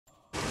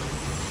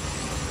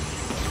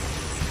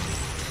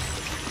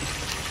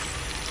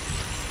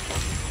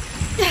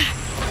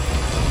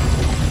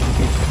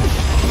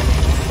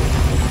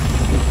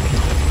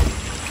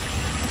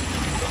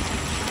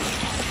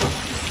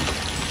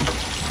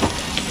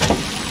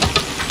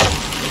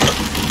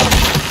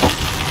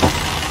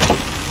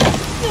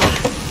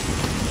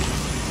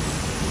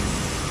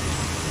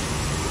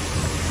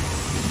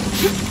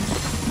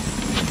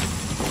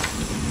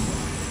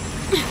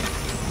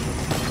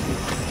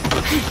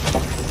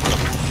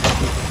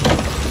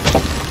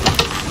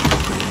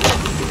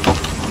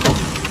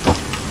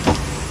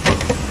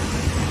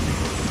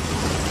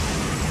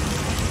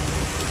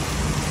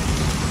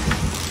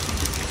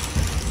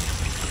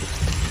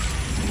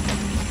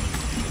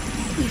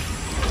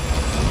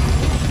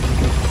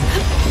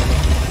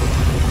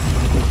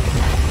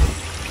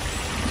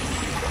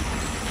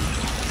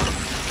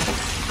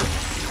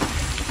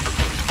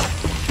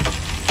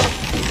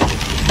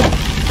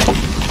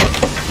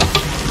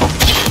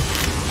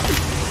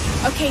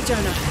Okay,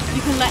 Jonah.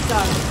 You can let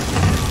go.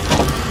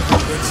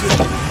 That's it.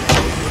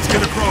 Let's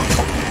get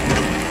across.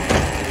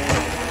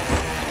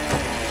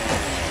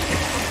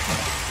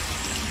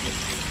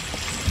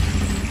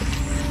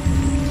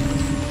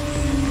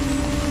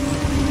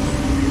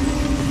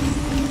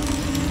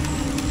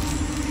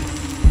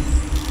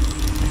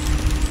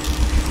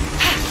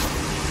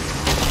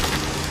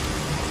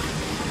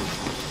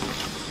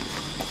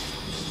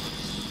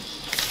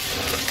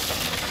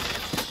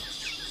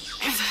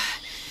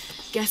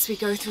 Guess we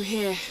go through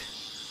here.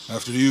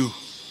 After you.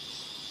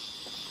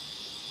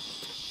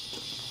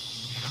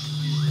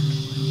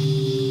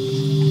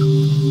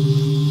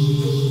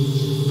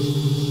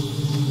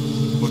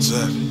 What's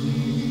that?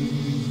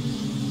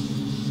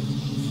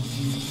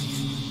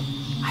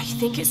 I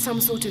think it's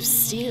some sort of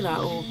sealer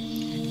or...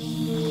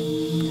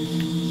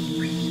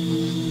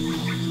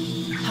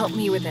 Help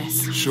me with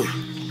this. Sure.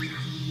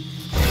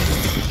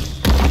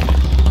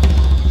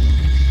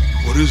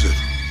 What is it?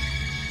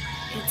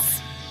 It's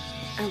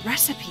a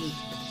recipe.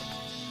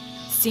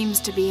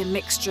 Seems to be a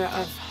mixture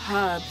of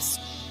herbs.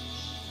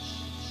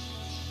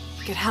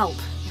 It could help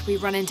if we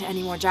run into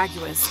any more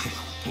jaguars.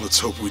 Let's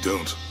hope we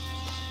don't.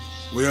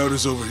 Way out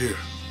is over here.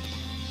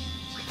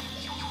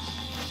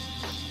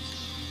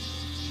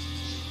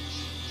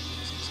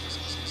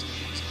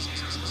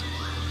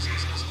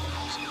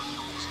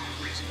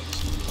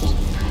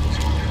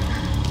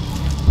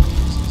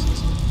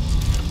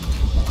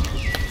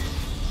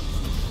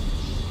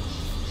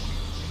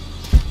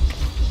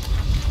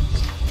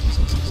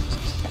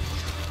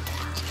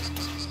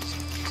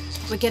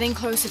 We're getting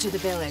closer to the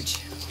village.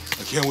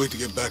 I can't wait to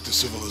get back to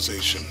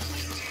civilization.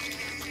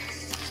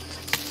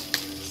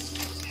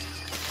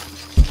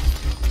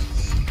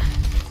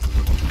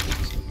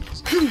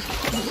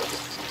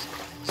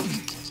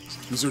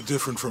 These are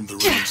different from the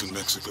ruins in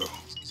Mexico.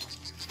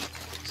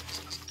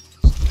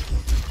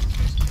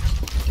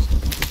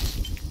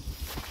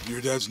 Did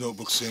your dad's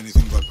notebook say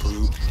anything about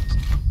Peru?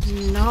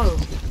 No.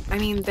 I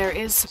mean, there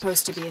is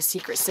supposed to be a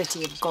secret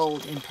city of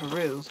gold in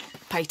Peru.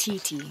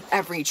 Paititi.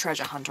 Every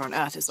treasure hunter on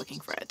Earth is looking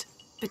for it.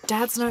 But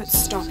Dad's notes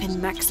stop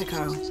in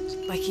Mexico.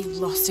 Like he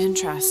lost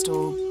interest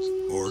or...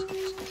 Or?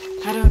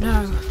 I don't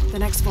know. The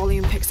next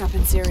volume picks up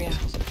in Syria.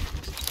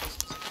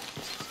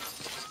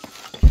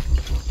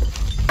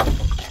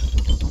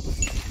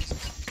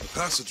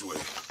 Passageway.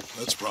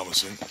 That's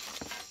promising.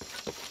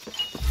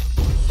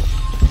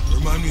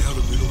 Remind me how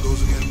the riddle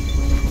goes again.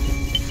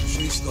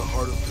 Chase the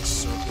heart of the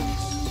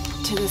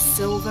serpent. To the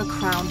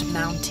silver-crowned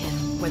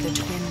mountain where the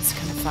twins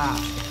confer.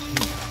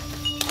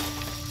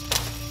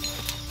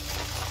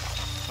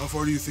 How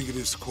far do you think it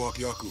is to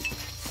Kwakyaku?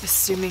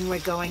 Assuming we're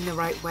going the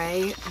right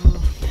way,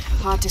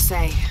 hard to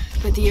say.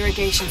 But the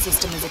irrigation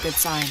system is a good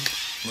sign.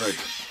 Right.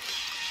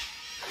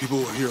 People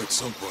were here at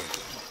some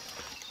point.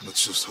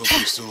 Let's just hope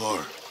they still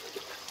are.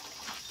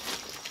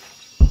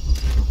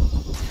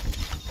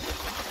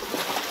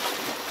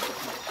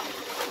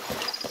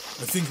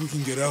 I think we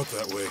can get out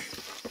that way.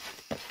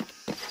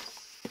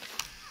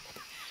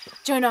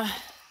 Jonah,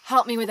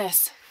 help me with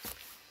this.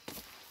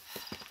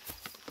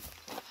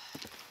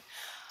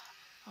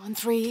 On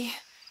 3,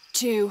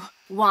 2,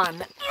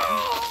 1.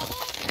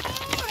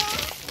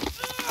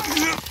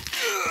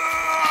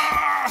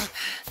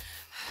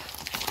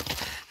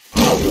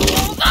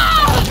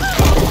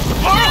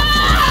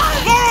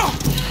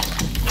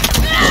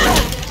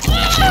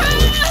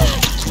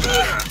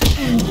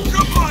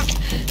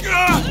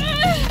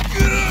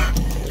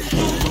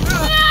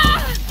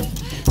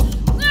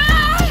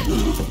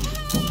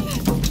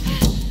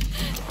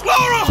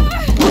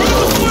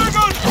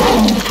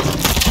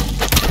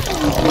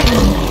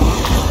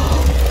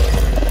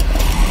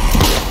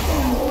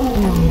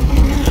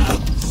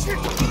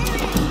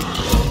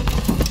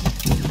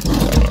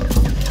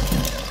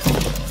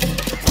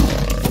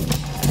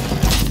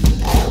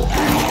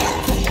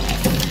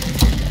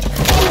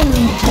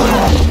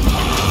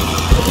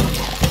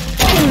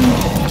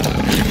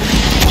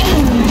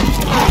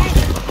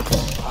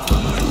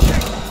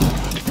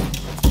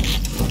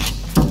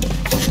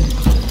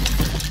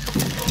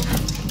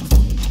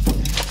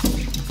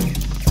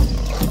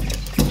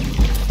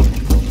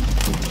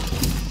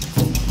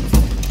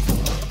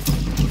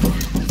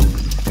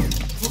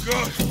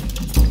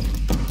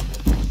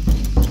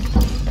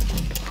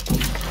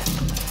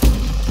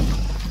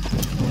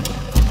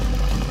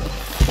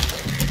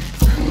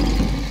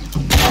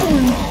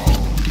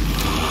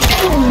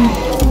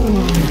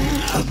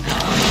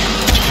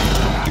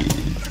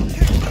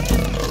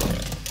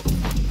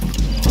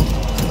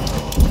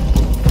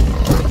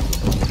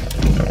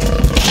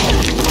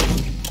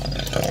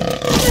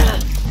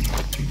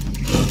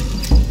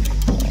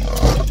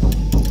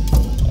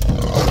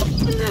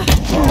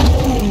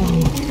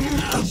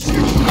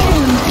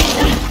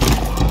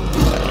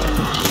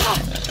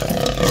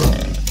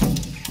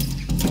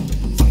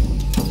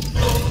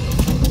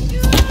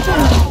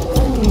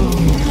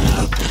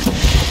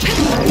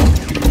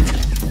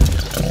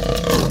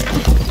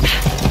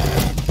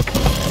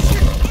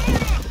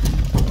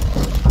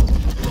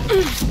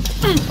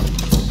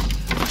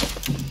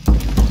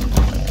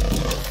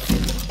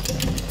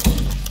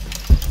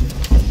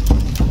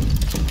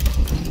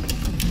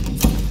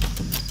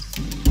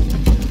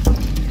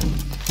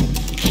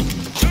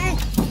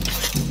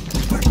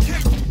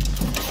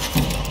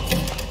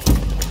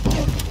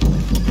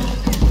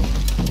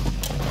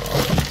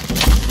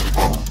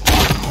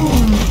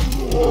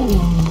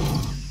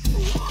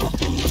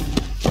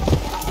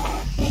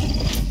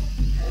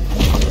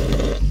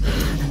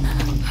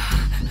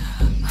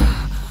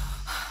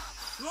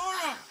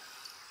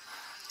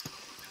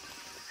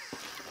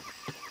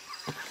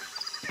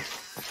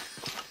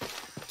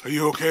 Are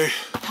you okay?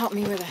 Help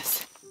me with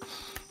this.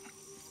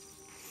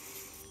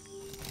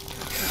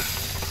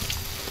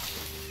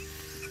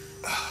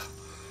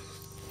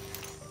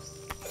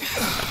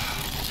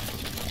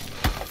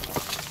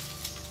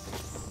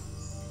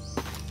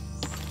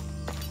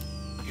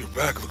 Your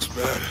back looks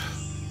bad.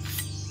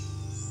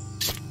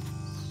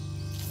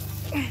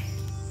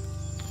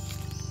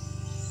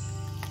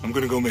 I'm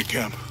gonna go make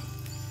camp.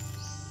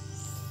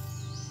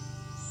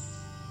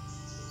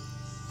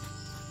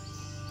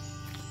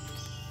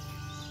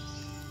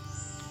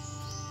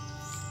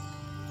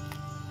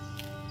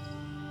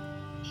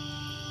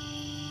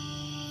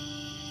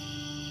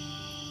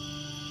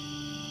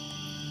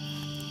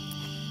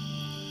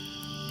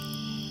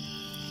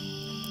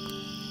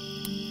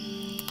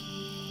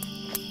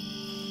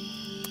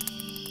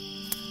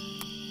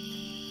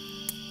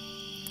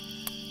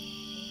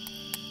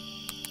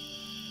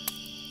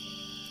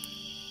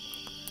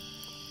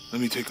 Let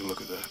me take a look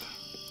at that.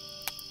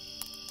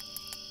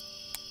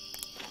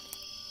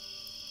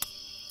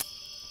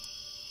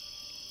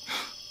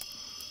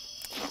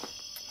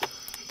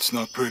 It's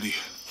not pretty.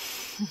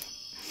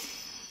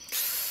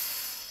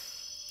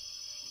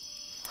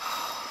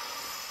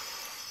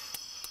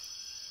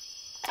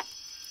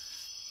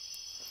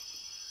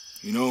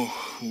 You know,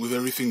 with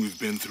everything we've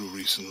been through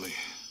recently,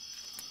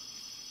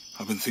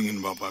 I've been thinking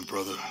about my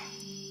brother.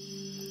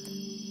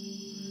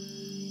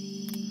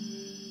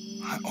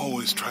 I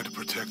always try to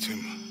protect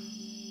him.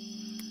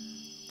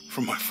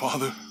 From my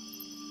father.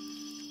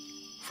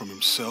 From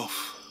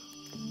himself.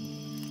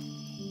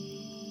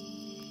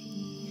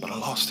 But I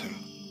lost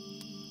him.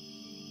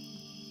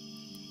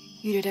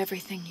 You did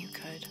everything you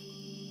could.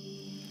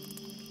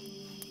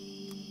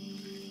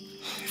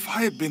 If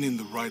I had been in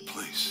the right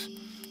place,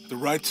 at the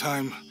right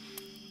time,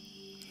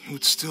 he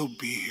would still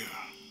be here.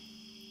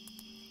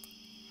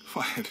 If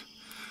I had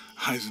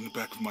eyes in the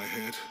back of my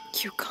head.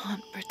 You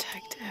can't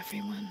protect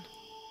everyone.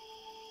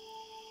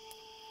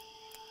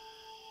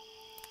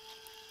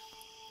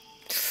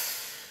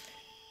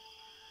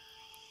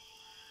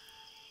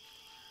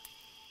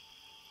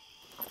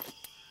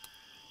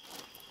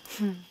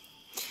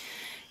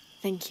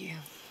 Thank you.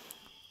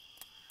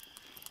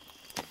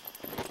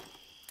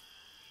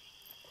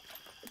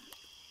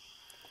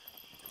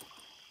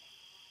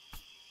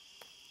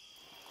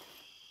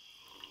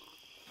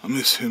 I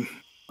miss him.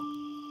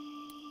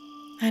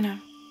 I know.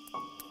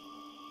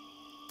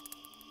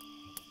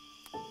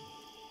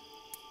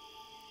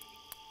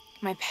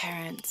 My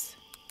parents.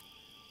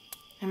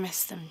 I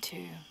miss them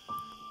too.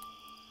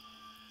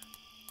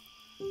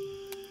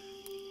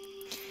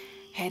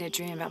 I had a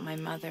dream about my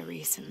mother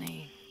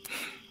recently.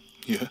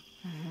 Yeah?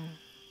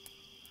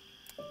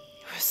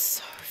 It was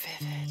so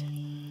vivid.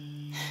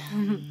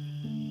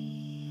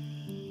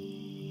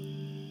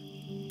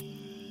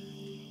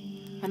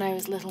 When I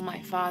was little,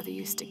 my father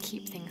used to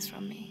keep things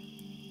from me.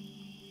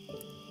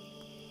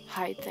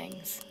 Hide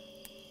things.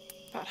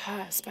 About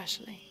her,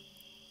 especially.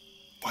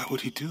 Why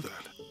would he do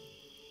that?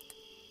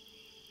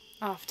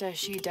 After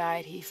she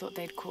died, he thought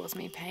they'd cause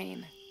me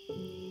pain.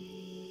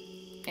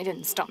 It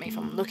didn't stop me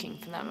from looking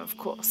for them, of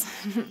course.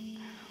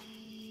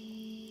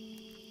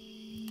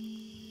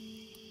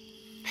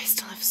 I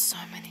still have so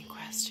many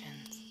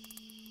questions.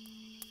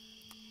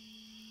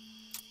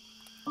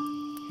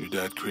 Your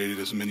dad created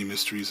as many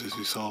mysteries as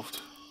he solved.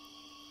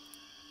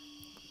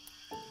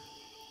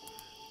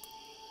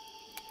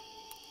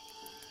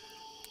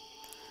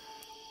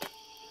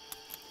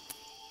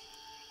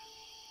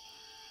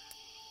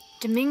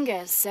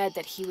 Dominguez said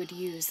that he would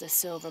use the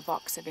silver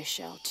box of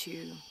Ishel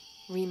to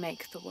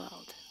remake the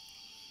world.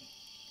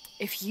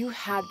 If you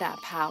had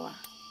that power,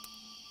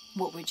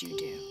 what would you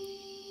do?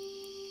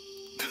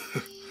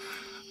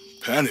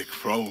 Panic,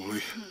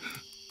 probably.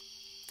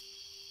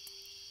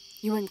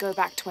 You wouldn't go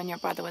back to when your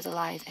brother was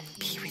alive and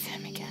be with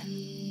him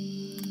again.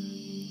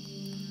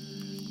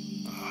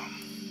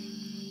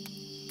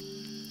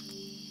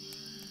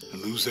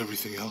 And lose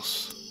everything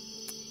else?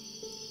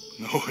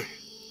 No way.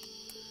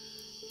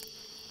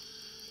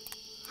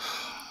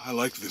 I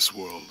like this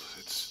world.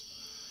 It's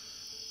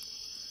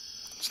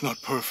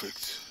not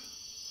perfect.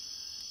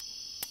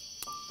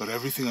 But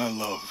everything I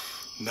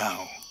love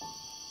now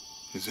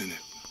is in it.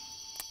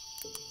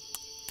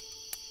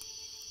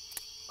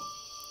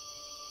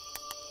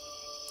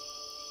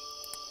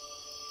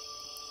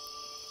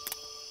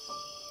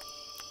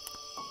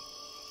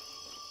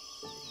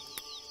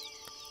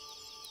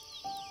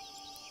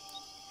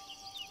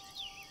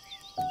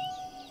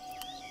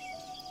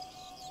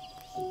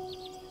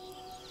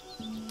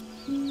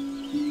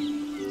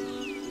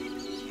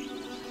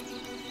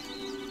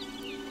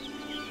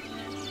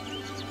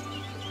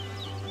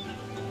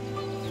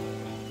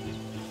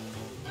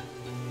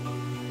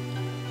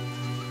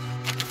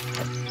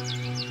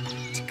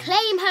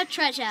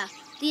 Treasure.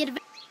 The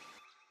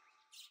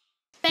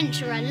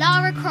adventurer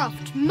Lara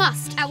Croft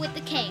must outwit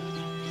the king,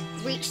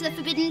 reach the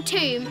Forbidden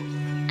Tomb,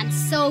 and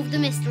solve the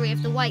mystery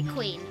of the White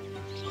Queen.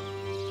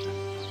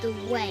 The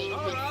way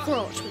will be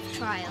fraught with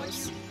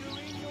trials.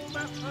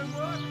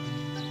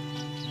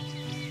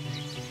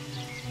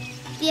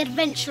 The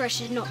adventurer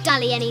should not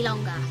dally any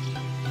longer.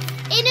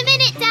 In a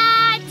minute,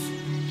 Dad!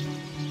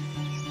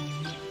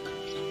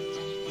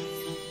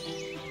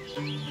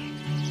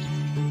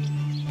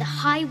 The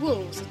high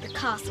walls of the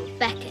castle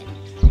beckon,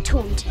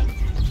 taunting.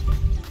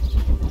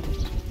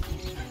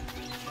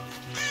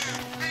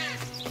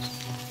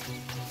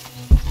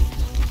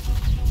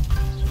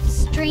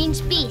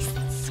 Strange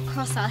beasts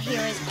cross our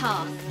hero's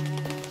path.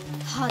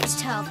 Hard to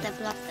tell if they're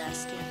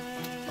bloodthirsty.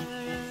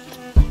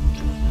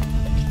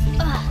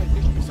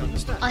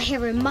 Our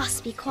hero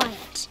must be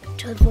quiet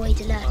to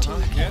avoid alerting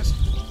the Yes.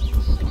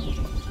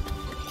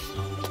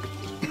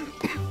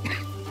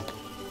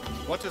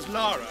 What does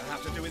Lara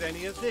have to do with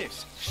any of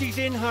this? She's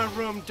in her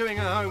room doing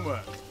her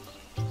homework.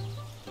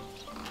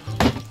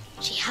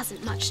 She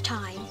hasn't much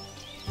time.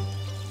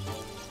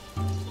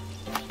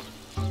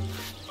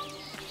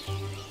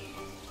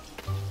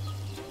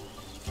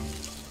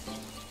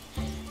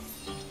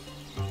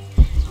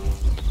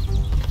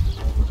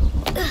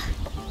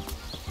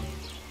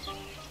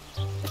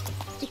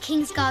 The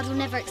Kingsguard will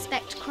never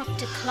expect Croft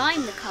to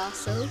climb the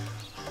castle.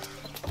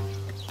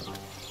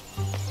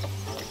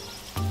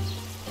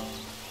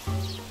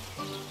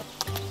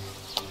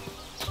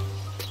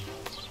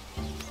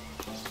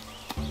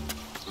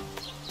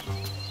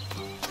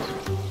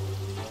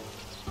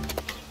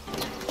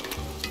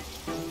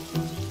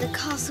 The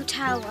castle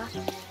tower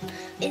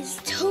is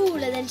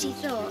taller than she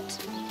thought.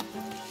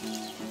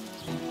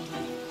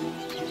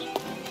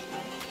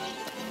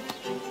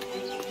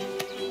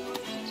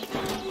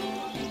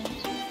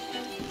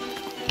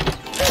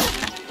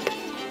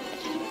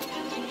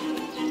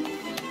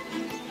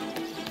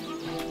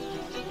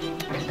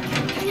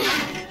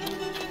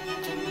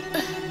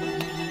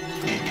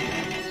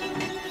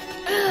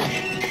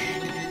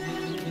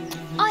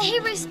 Our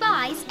hero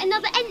spies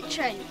another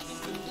entrance.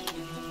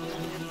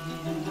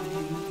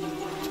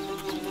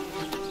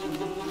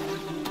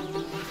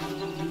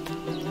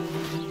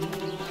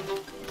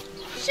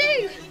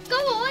 Shoo! Go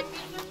on!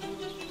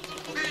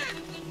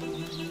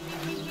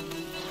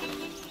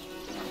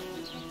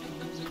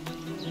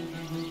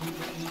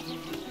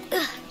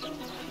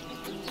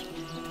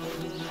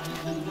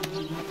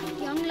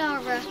 Young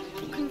Lara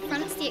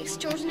confronts the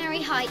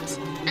extraordinary height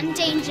and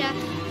danger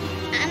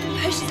and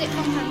pushes it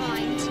from her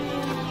mind.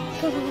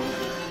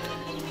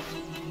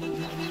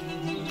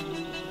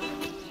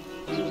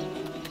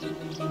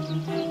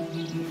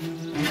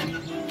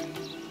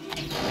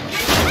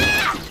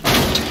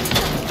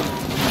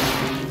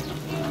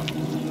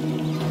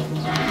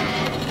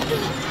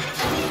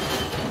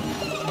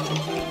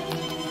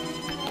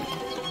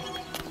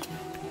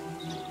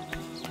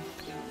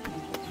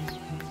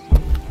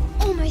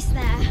 Almost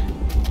there.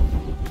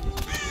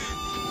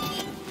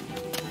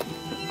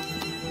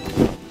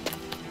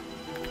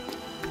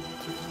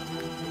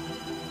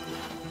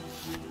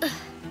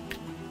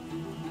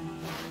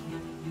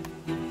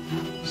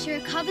 She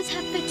recovers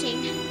her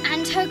footing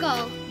and her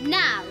goal.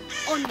 Now,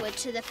 onward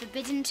to the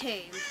Forbidden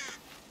Tomb.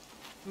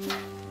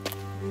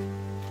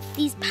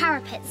 These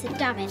parapets are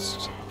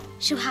damaged.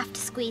 She'll have to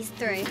squeeze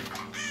through.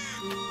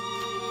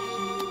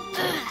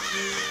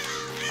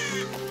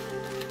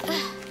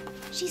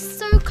 She's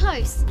so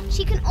close,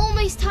 she can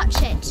almost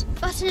touch it,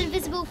 but an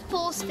invisible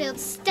force field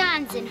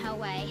stands in her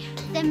way.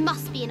 There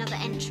must be another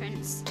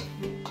entrance.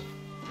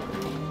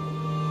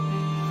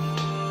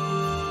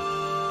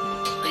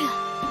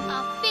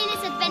 Our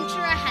fearless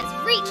adventurer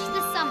has reached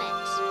the summit.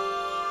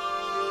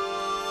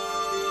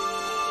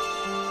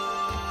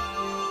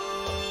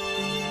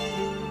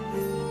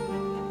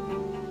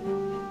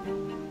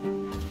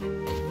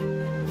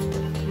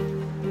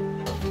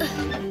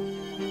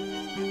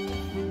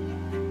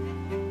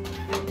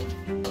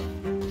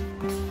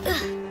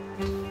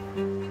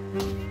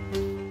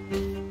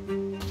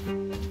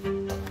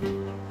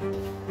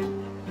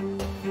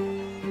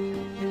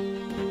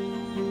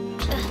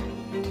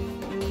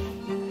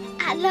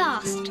 At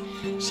last,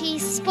 she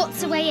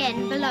spots a way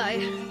in below.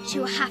 She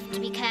will have to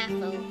be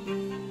careful.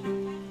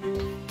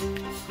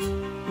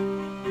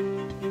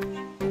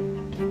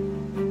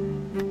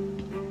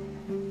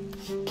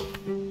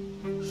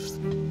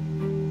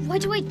 Why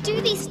do I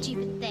do these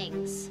stupid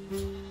things?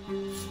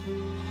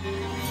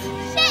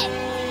 Shit!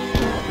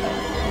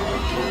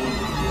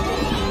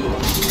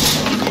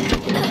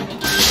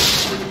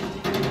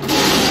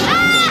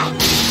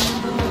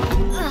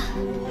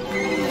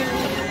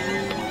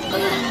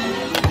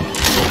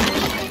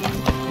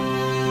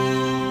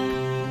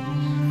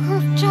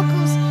 Croft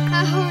chuckles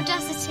at her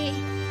audacity.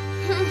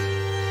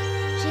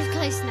 She's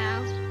close now.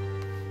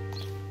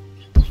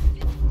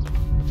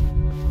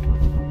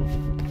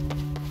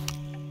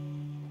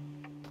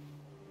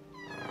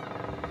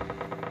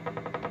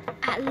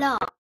 At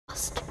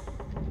last,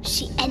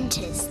 she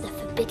enters the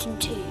Forbidden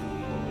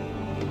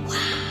Tomb.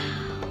 Wow.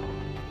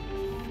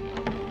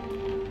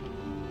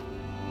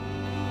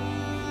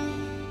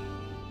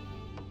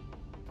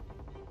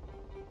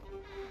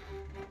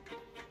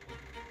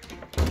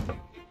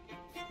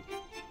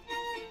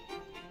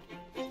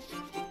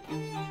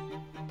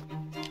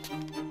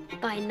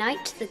 By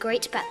night, the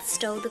great bat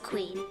stole the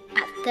queen.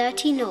 At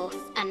 30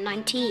 north and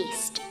 90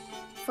 east.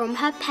 From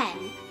her pen,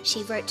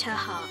 she wrote her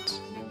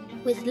heart.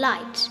 With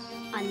light,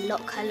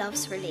 unlock her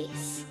love's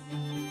release.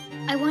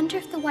 I wonder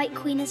if the White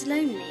Queen is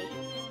lonely.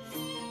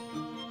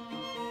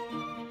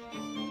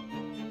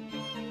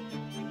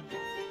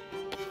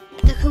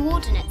 The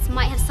coordinates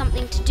might have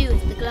something to do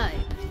with the globe.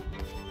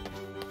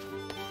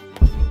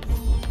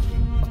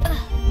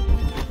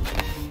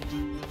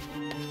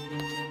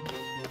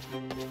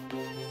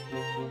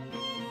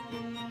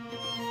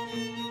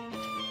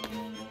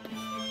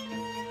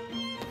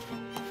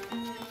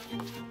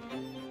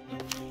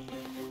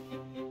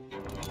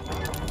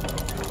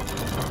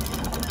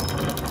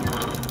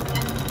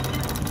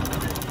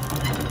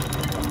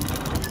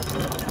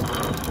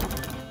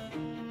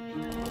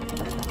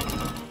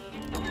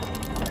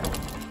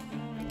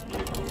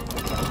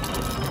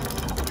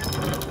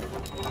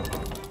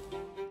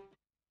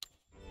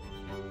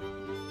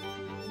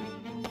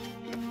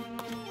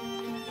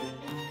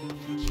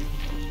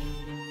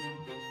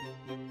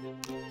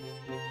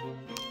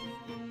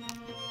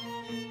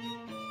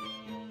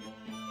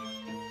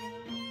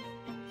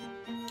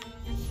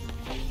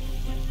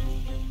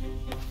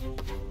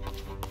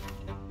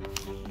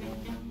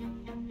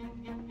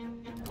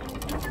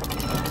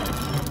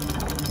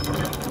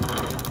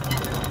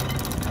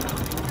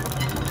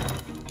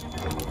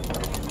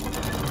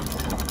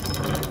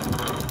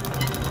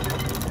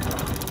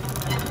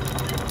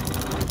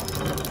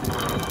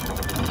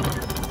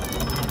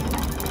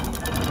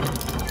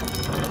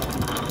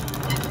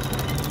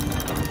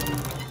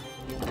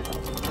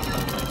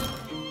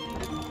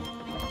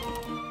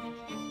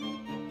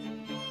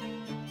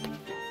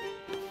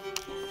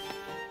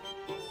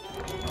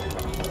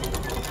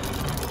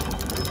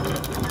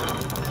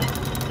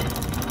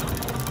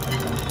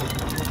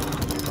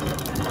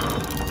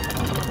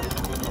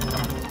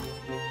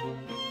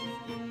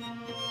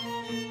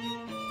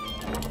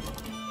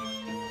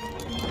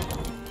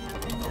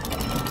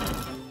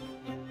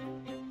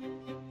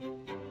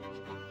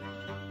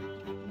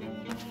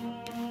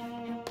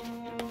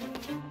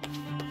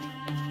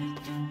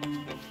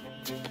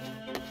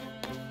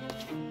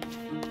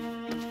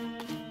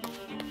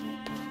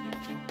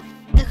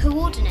 The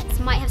coordinates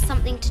might have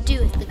something to do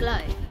with the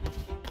globe.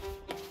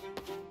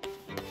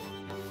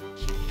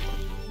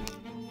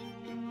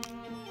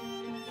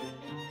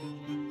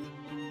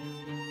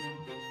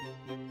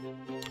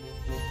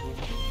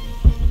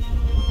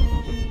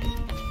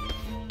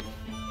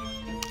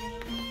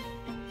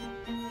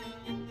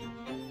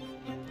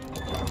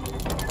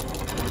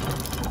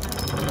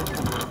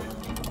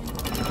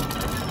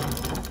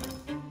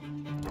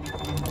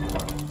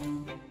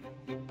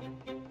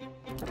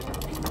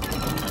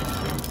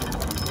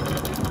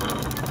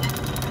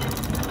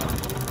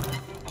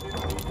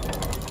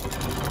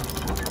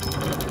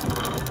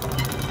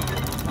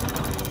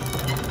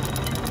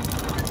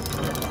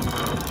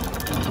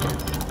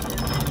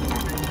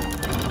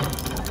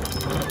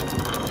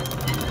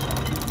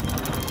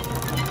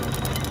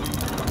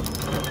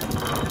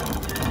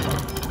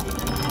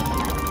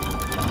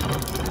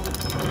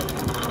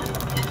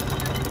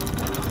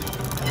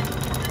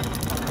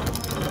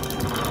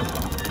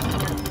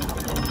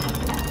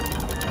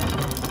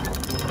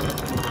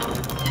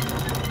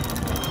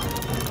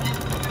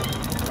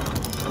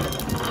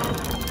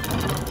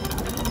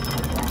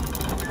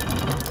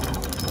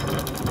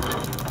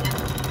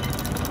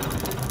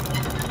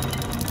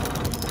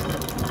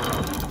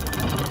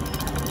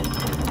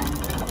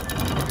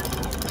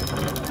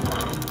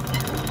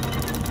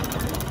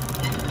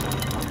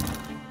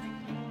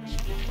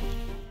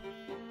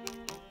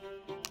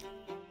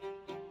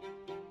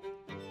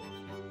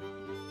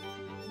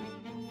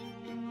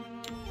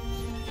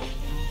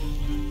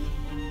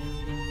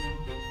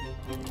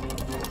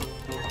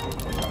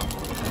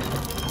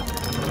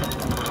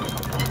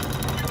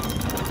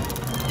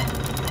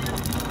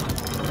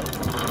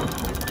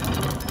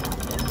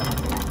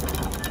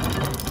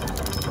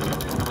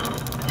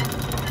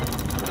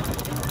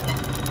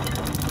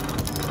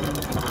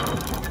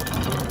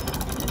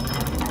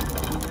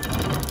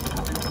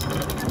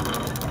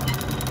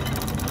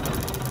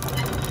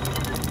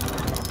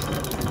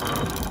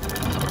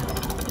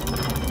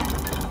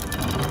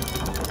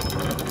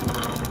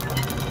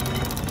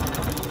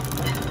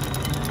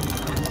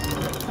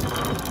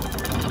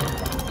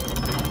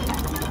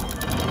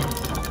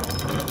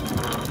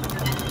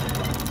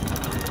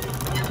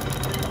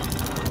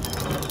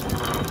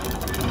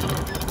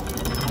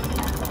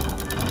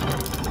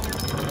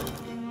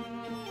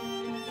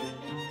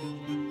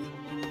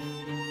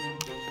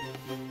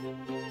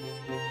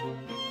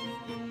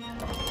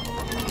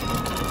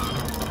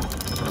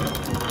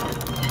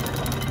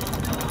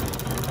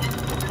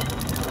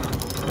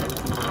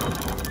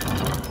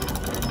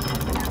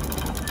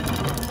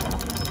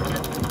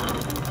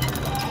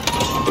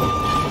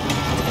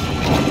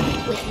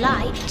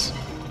 Light,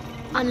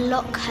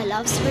 unlock her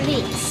love's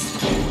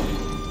release.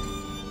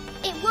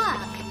 It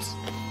worked.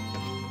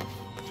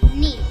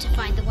 Need to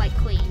find the White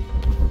Queen.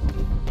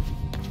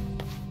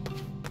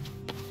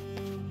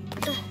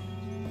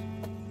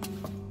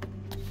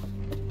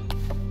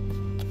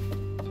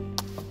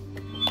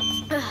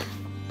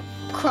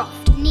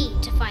 Croft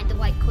need to find the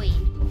White Queen.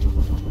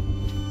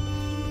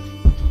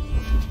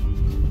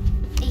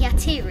 A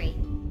Yatiri,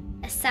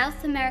 a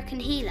South American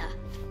healer.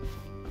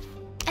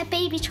 A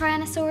baby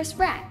Tyrannosaurus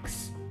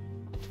Rex.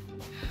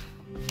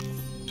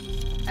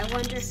 I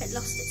wonder if it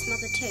lost its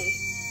mother too.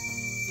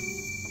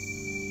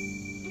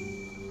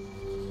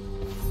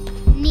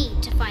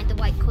 Need to find the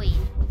White Queen.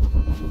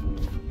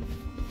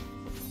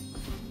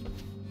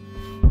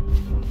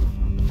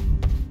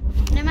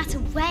 No matter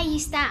where you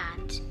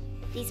stand,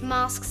 these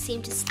masks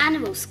seem to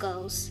animal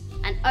skulls,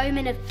 an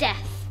omen of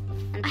death.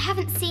 And I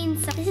haven't seen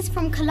some. This is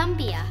from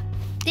Colombia.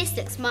 This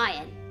looks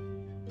Mayan.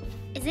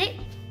 Is it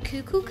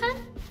Kukulkan?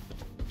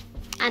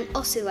 An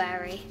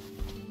ossuary.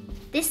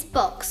 This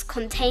box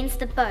contains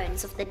the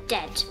bones of the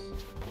dead.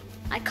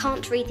 I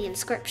can't read the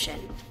inscription.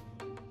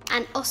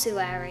 An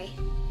ossuary.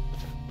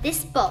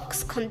 This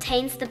box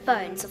contains the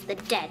bones of the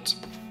dead.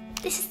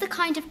 This is the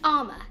kind of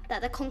armour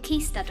that the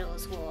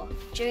conquistadors wore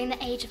during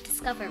the Age of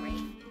Discovery.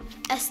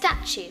 A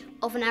statue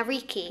of an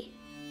Ariki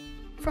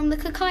from the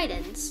Cook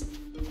Islands,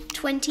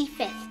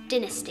 25th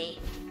dynasty.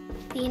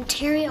 The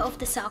interior of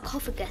the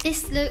sarcophagus.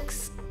 This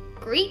looks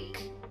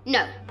Greek?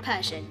 No,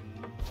 Persian.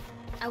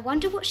 I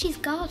wonder what she's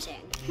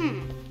guarding.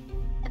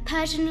 A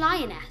Persian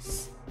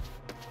lioness.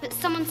 But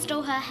someone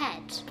stole her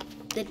head.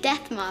 The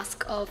death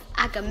mask of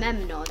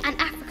Agamemnon, an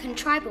African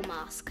tribal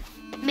mask,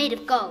 made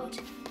of gold.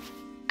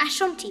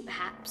 Ashanti,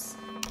 perhaps.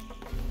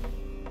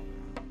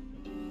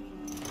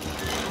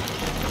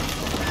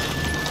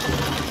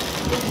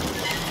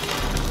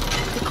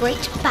 The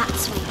great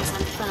bat's wings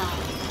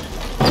unfurl.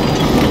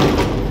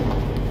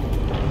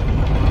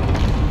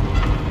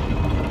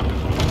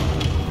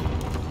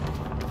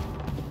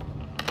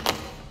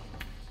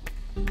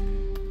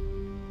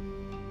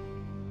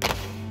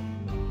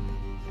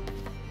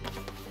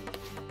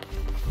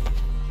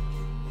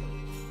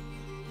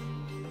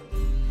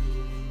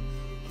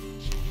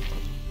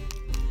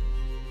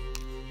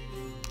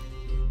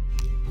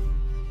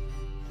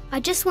 I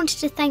just wanted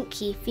to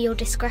thank you for your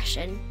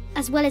discretion,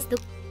 as well as the...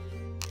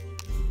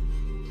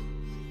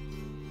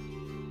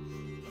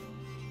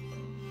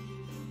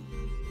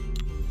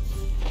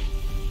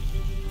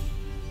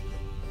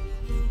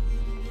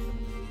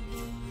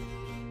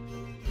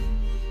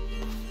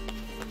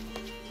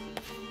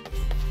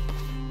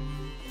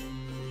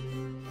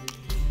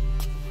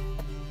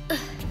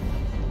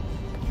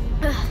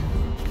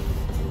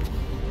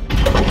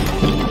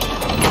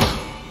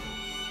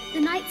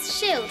 The knight's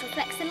shield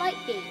reflects the light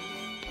beam.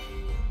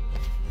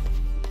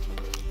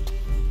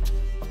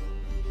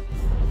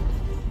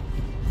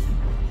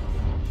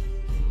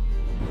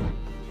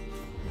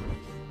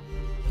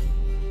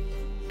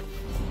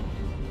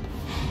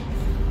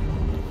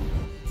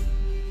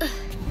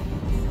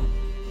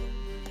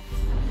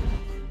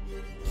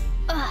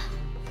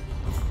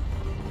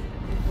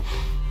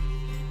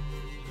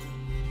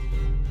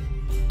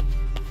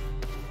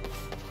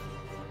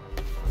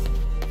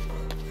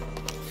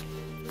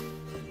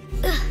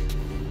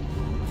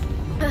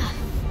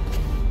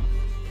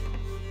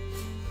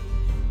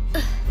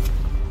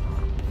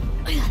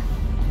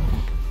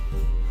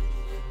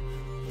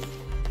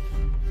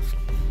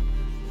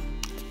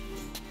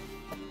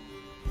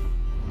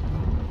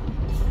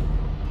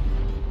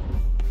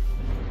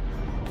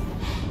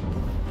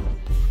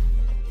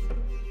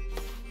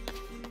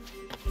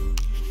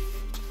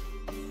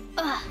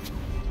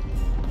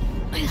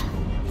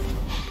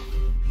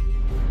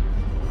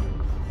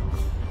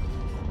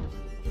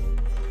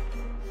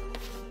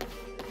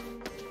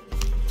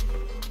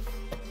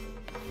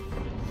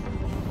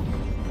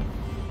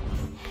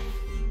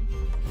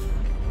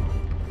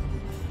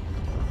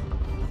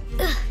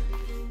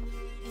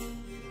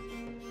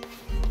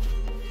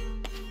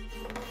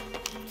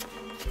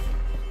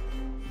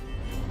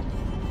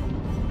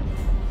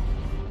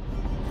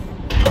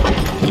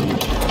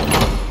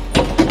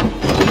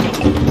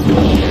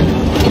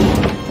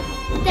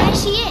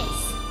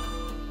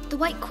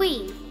 White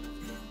Queen.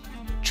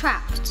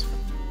 Trapped.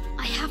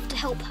 I have to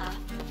help her.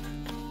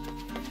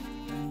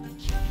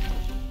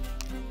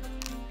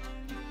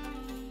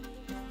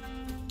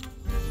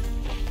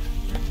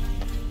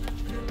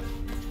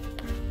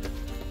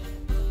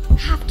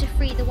 Have to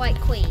free the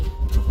White Queen.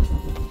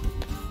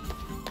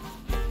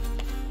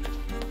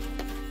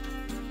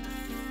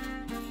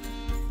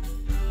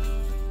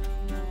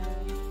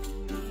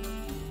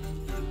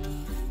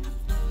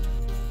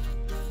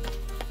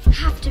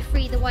 Have to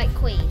free the White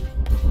Queen.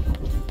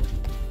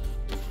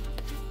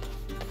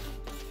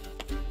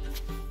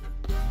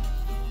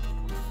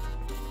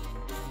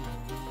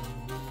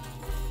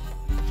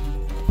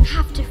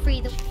 Have to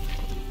free the...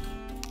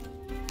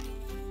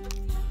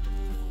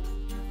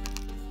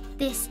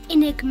 This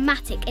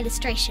enigmatic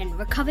illustration,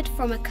 recovered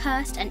from a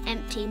cursed and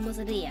empty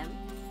mausoleum,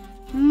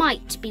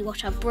 might be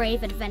what our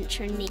brave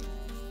adventurer needs.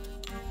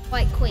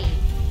 White Queen.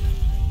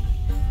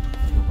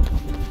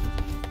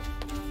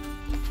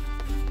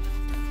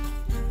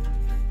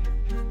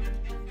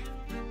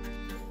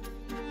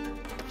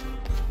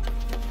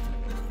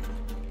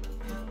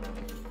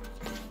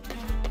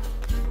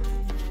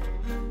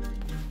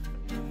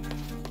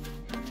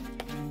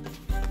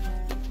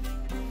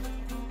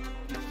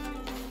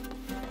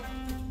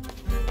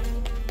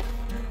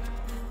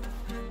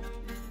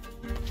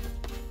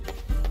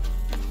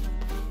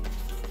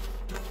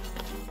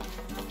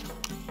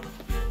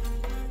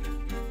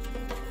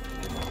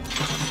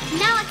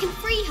 Now I can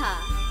free her.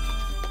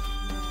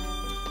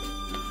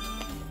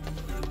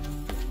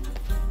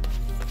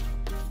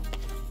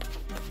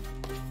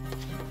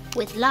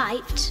 With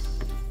light,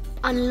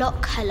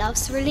 unlock her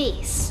love's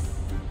release.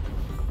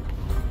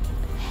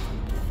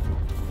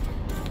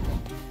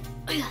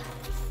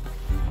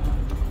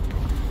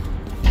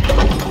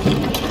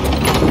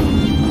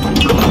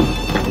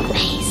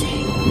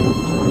 Amazing.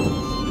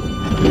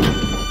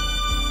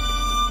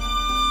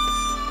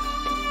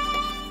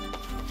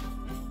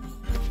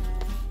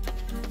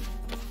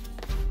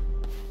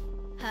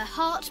 Her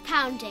heart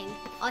pounding,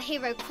 our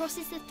hero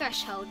crosses the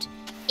threshold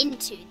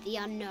into the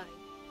unknown.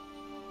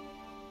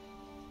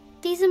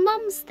 These are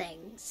Mum's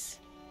things.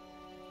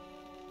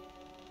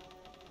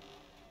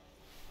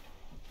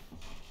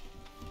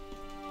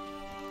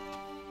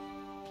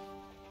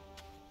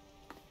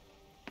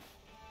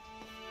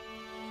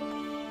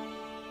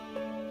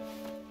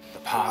 The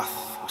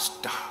path was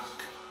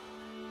dark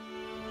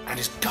and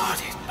is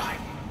guarded by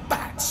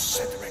bats,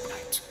 said the Red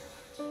Knight.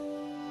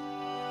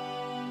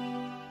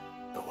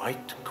 The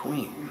White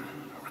Queen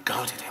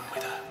regarded him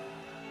with a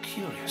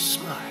curious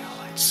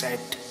smile and said,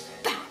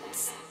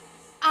 Bats!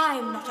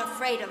 I'm not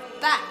afraid of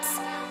bats.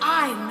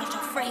 I'm not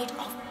afraid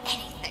of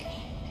anything.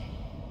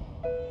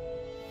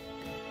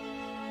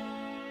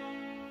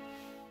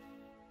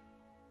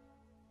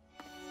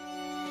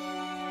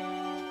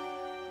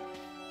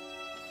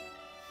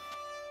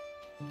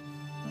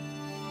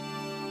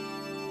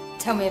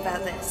 Tell me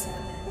about this.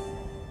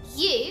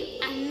 You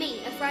and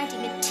me are riding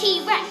a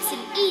T-Rex in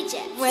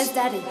Egypt. Where's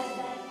Daddy?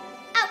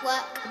 At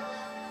work.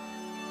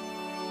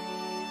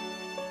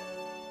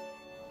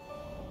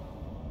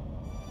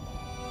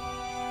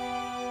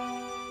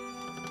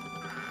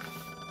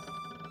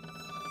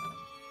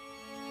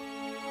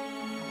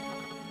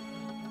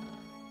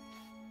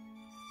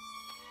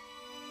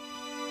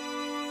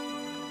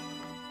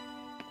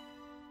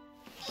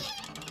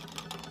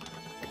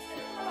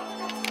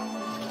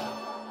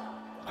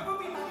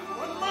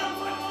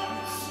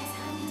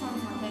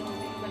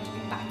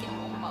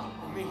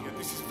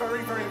 This is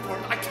very, very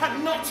important. I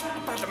cannot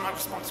abandon my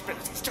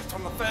responsibilities just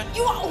on the verge.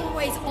 You are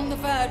always on the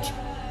verge.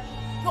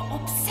 Your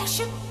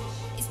obsession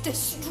is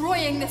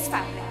destroying this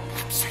family.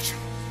 Obsession?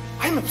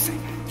 I'm upset.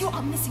 You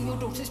are missing your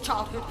daughter's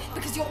childhood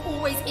because you're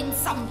always in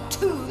some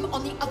tomb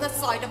on the other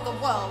side of the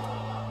world.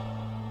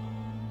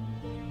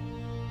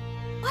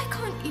 Why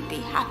can't you be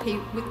happy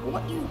with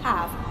what you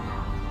have?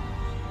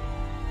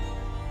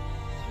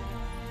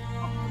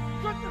 For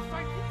goodness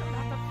sake, you don't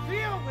have to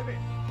deal with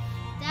it!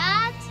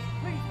 Dad?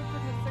 Please, for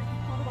goodness sake, you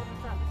can't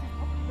understand. This is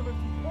probably the most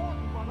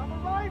important one I've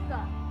arrived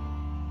at.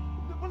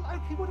 Well,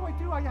 okay, what do I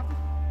do? I have to...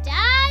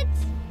 Dad?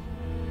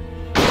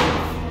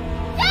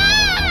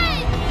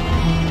 Dad!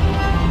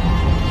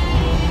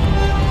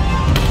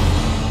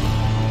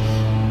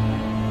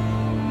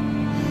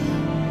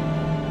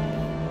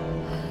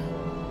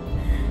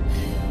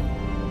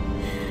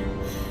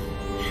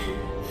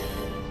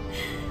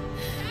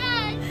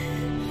 Dad!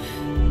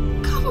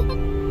 Come on.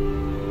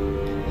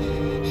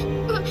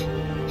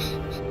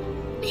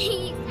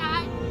 Please,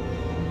 Dad.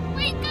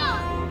 Wake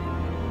up.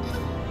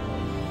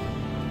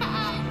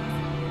 Dad.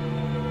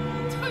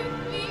 Don't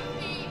leave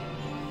me.